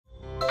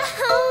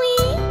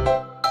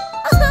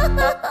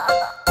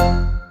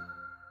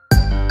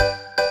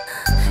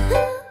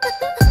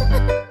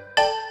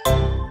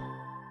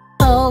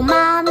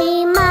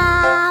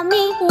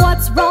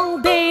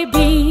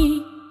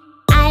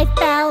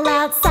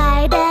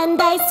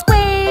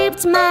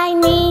hit my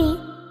knee.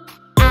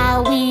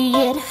 Owie,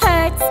 it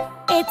hurts,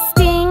 it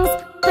stings,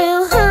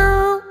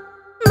 boo-hoo.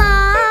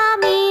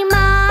 Mommy,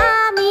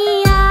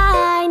 Mommy,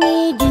 I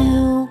need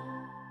you.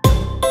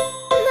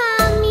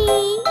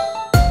 Mommy.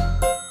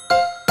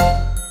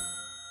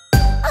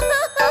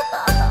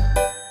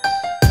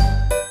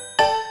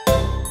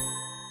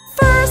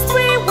 First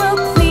we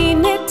will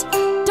clean it,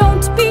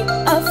 don't be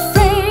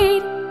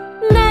afraid.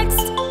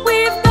 Next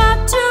we've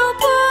got to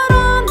put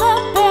on the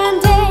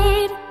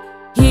Band-Aid.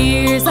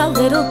 Here's a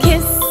little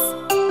kiss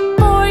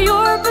for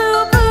your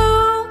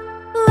boo-boo.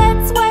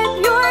 Let's wipe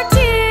your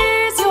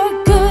tears,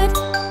 you're good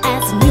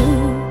as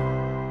new.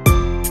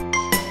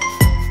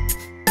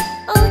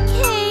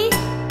 Okay.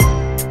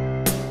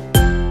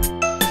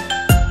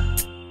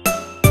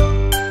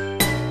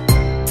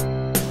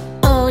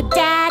 Oh,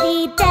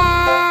 Daddy,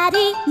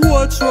 Daddy,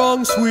 What's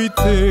wrong, sweet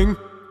thing?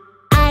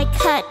 I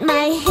cut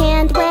my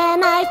hand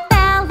when I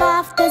fell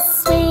off the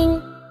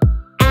swing.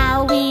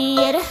 Owie,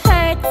 it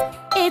hurts,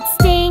 it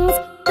stings,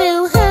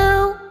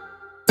 boo-hoo.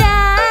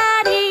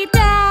 Daddy,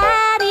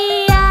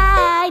 Daddy,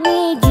 I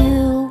need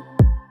you.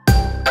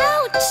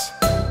 Ouch!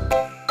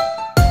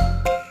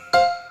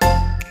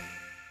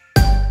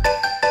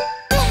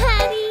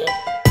 Daddy.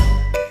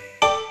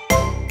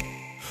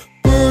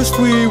 First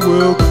we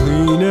will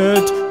clean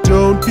it,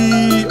 don't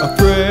be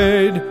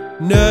afraid.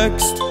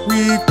 Next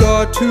we've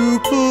got to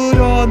put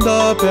on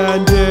the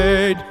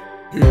Band-Aid.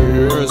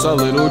 Here's a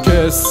little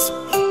kiss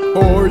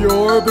for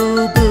your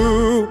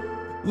boo-boo.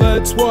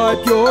 Let's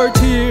wipe your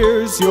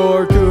tears,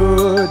 you're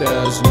good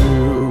as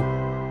new.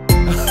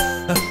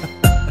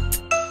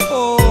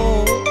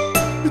 Oh,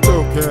 it's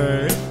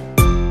okay.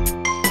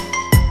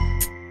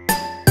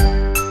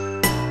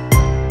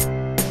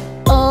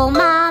 Oh,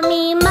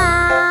 Mommy,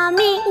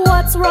 Mommy,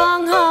 what's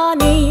wrong,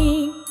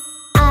 honey?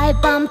 I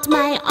bumped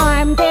my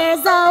arm,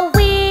 there's a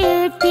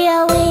weird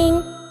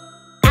feeling.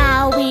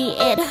 Owie,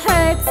 it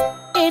hurts,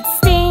 it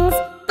stings,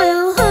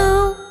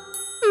 boo-hoo.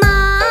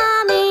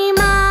 Mommy,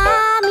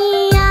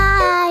 Mommy,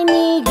 I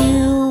need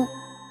you.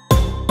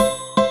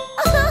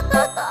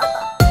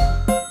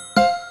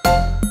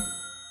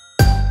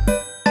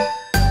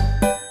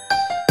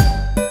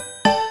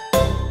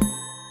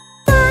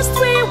 First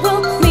we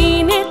will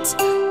clean it,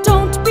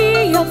 don't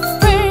be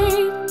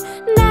afraid.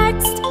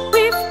 Next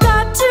we've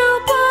got to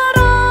put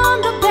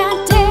on the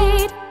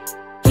Band-Aid.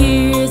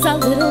 Here's a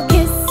little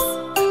kiss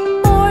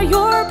for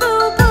your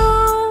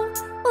boo-boo.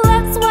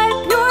 Let's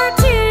wipe your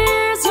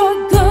tears,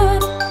 you're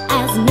good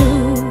as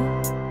new.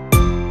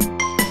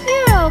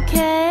 You're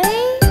okay.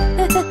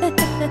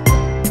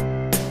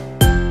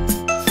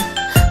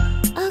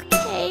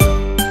 Okay.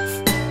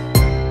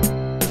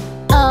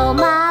 Oh,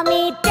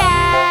 Mommy,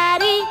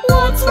 Daddy,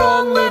 What's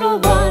wrong, little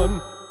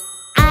one?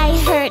 I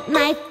hurt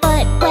my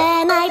foot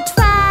when I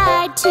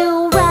tried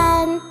to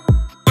run.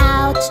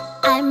 Ouch,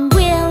 I'm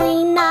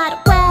really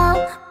not well,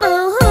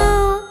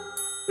 boo-hoo.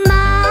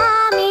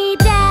 Mommy,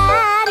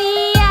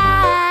 Daddy,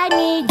 I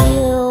need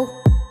you.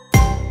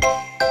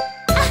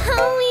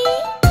 Owie,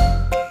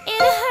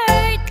 it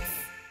hurts.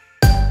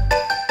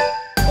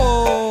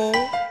 Oh.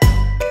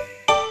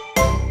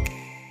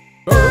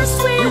 First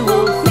we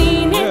will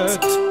clean it,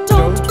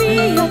 don't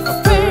be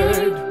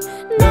afraid.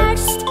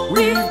 Next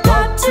we've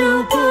got to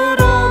put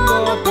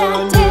on the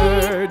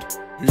Band-Aid.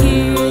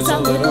 Here's a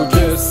little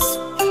kiss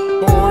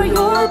for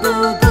your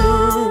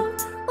boo-boo.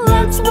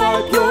 Let's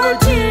wipe your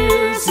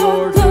tears,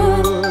 you're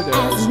good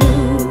as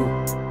new.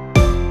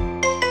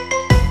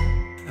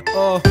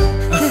 Oh.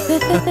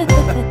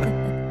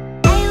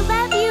 I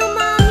love you,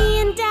 Mommy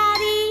and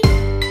Daddy.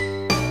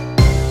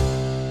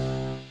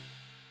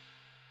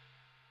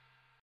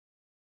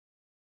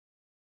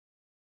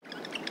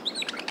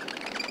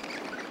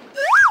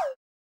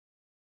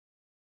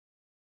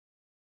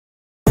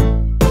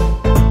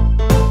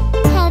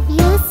 Have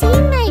you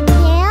seen my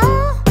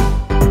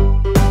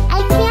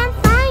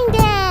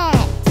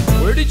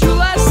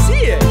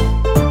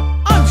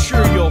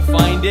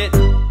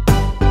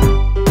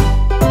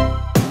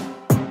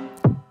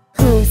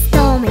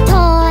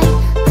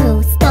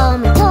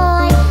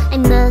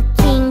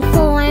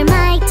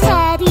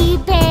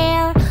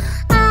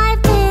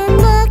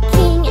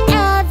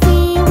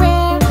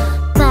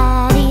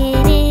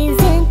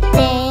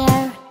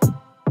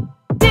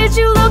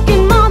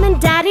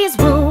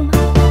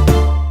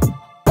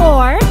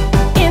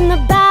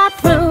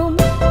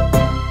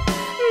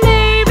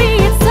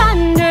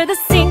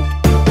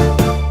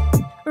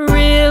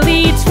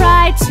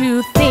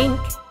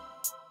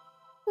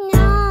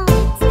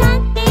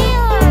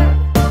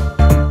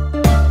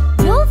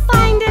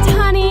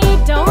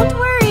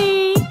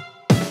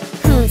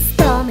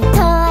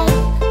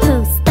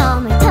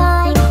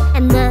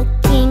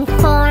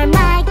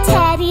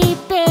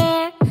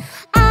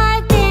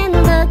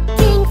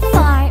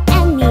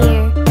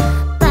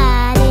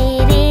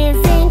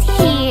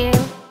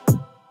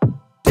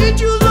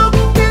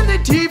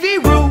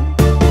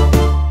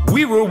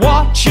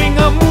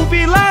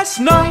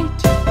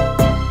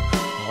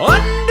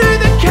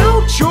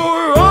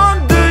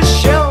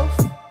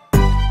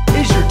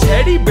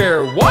teddy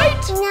bear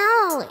white?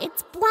 No,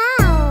 it's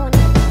brown.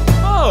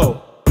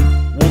 Oh,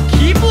 well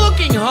keep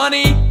looking,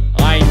 honey.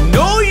 I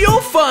know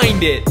you'll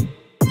find it.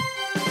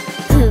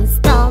 Who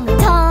stole my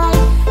toy?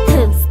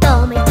 Who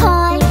stole my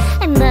toy?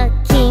 I'm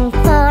looking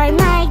for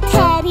my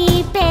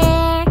teddy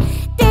bear.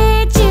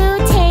 Did you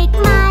take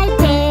my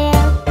bear?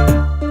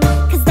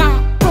 'Cause that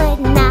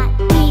would not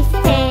be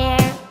fair.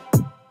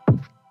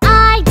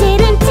 I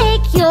didn't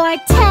take your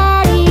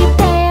teddy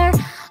bear.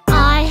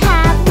 I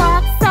have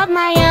lots of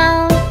my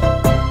own.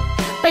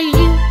 But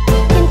you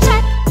can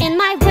check in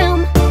my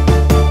room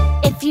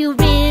if you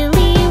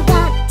really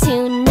want to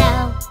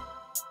know.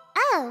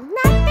 Oh,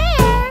 not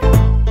there.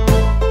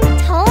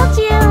 Told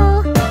you.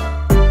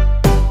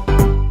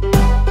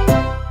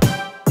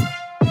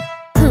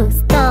 Who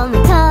stole my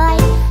toy?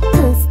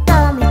 Who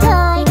stole my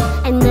toy?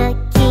 I'm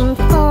looking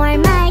for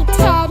my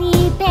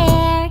teddy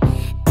bear.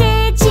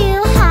 Did you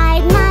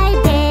hide my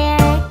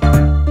bear?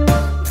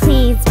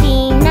 Please be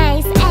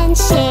nice and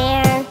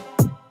share.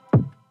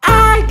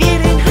 I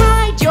didn't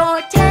hide your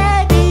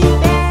teddy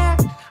bear.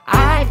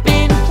 I've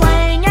been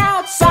playing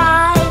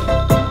outside.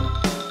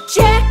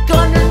 Check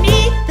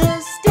underneath the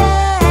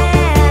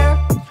stair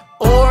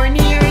or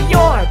near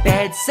your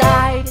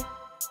bedside.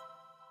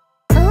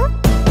 Huh?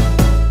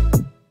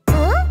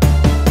 Huh?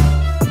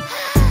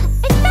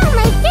 I found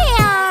my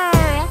bear!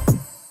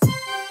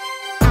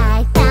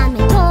 I found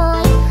my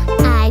toy.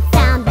 I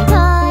found my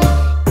toy.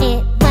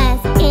 It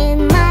was in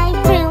my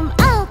room.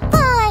 Oh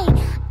boy!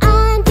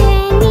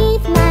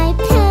 Underneath my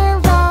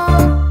pillow.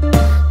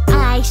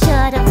 I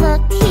should have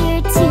looked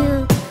here too.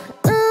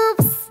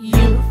 Oops!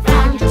 You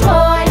found your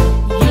toy.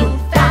 You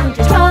found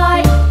your toy.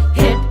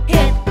 Hip,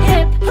 hip,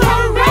 hip,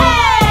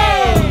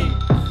 hooray!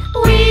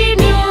 We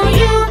knew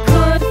you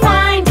could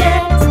find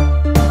it.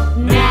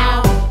 Now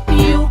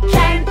you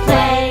can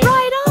play.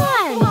 Right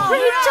on!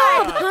 Great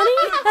job,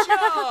 honey!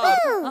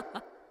 Woo.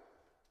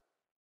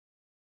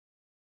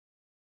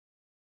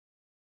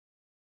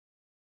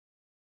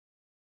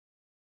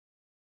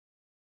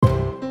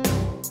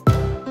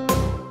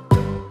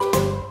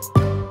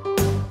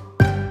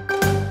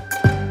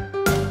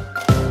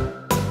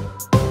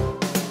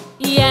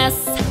 Yes,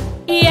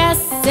 yes,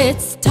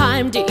 it's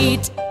time to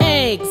eat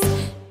eggs.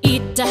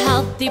 Eat a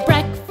healthy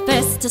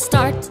breakfast to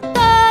start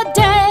the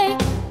day.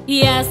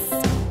 Yes,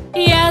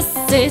 yes,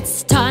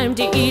 it's time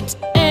to eat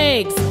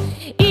eggs.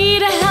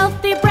 Eat a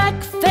healthy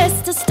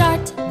breakfast to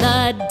start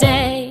the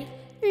day.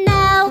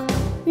 No,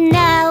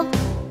 no,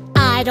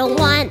 I don't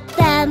want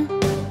them.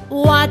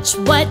 Watch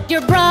what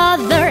your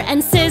brother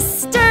and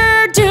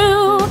sister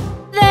do.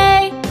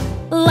 They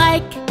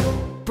like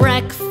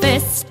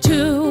breakfast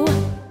too.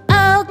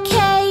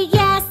 Okay,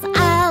 yes,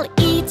 I'll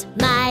eat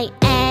my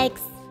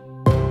eggs.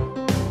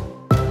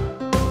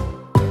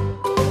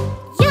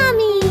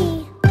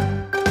 Yummy!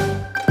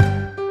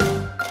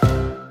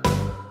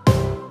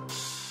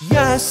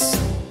 Yes,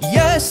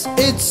 yes,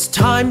 it's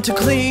time to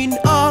clean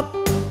up.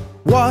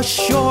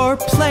 Wash your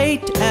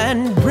plate and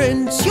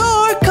rinse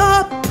your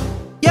cup.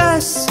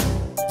 Yes,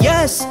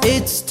 yes,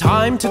 it's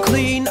time to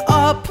clean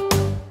up.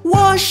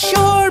 Wash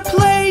your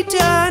plate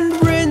and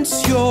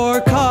rinse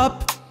your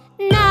cup.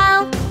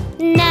 No,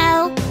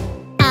 no,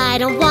 I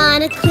don't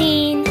want to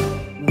clean.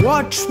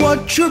 Watch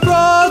what your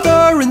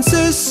brother and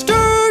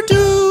sister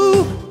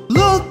do.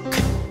 Look,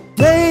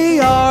 they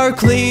are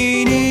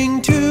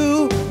cleaning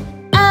too.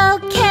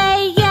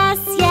 Okay, yes,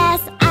 yes,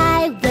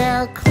 I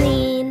will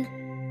clean.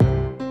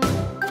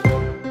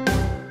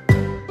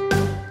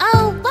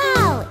 Oh,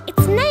 wow,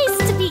 it's nice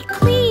to be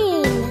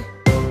clean.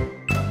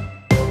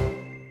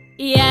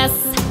 Yes,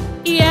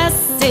 yes,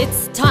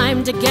 it's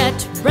time to get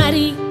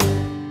ready.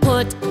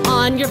 Put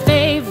on your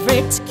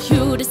favorite,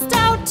 cutest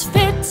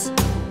outfit.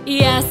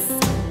 Yes,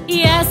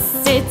 yes,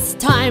 it's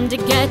time to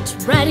get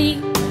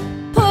ready.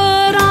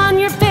 Put on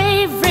your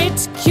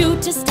favorite,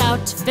 cutest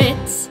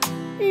outfit.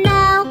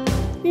 No,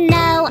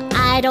 no,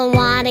 I don't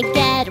want to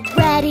get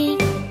ready.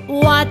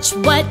 Watch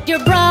what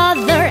your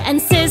brother and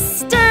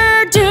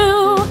sister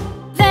do.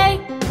 They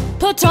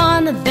put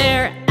on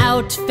their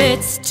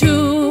outfits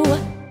too.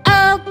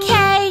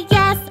 Okay,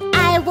 yes,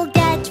 I will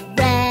get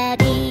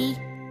ready.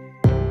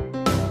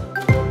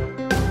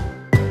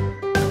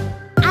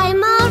 I'm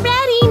all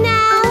ready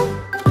now.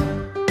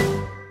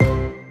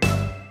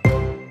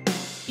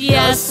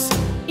 Yes,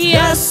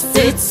 yes,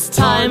 it's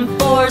time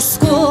for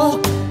school.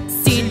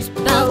 Seat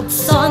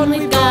belts on,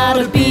 we've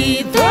gotta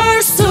be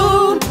there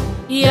soon.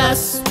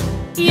 Yes,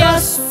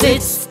 yes,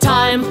 it's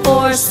time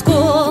for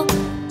school.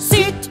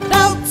 Seat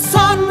belts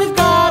on, we've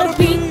gotta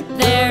be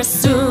there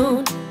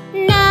soon.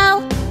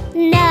 No,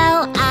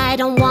 no, I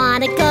don't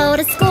want to go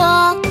to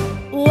school.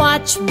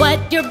 Watch what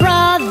your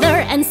brother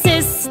and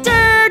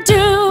sister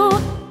do.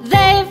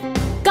 They've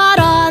got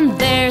on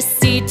their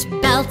seat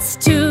belts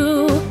too.